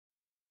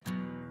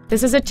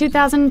This is a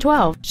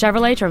 2012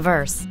 Chevrolet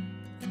Traverse.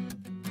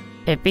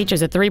 It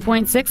features a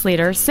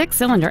 3.6-liter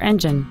six-cylinder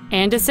engine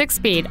and a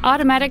 6-speed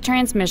automatic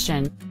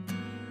transmission.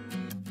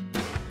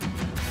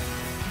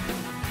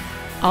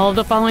 All of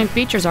the following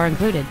features are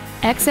included: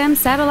 XM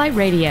satellite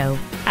radio,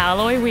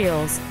 alloy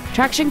wheels,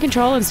 traction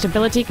control and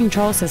stability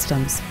control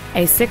systems,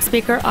 a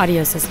 6-speaker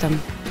audio system,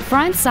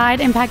 front side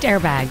impact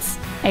airbags,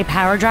 a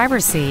power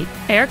driver's seat,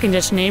 air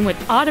conditioning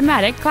with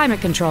automatic climate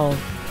control,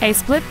 a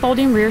split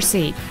folding rear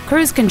seat,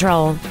 cruise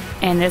control,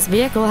 and this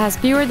vehicle has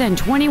fewer than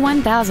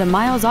 21,000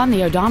 miles on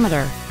the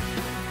odometer.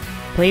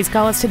 Please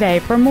call us today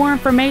for more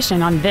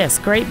information on this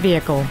great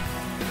vehicle.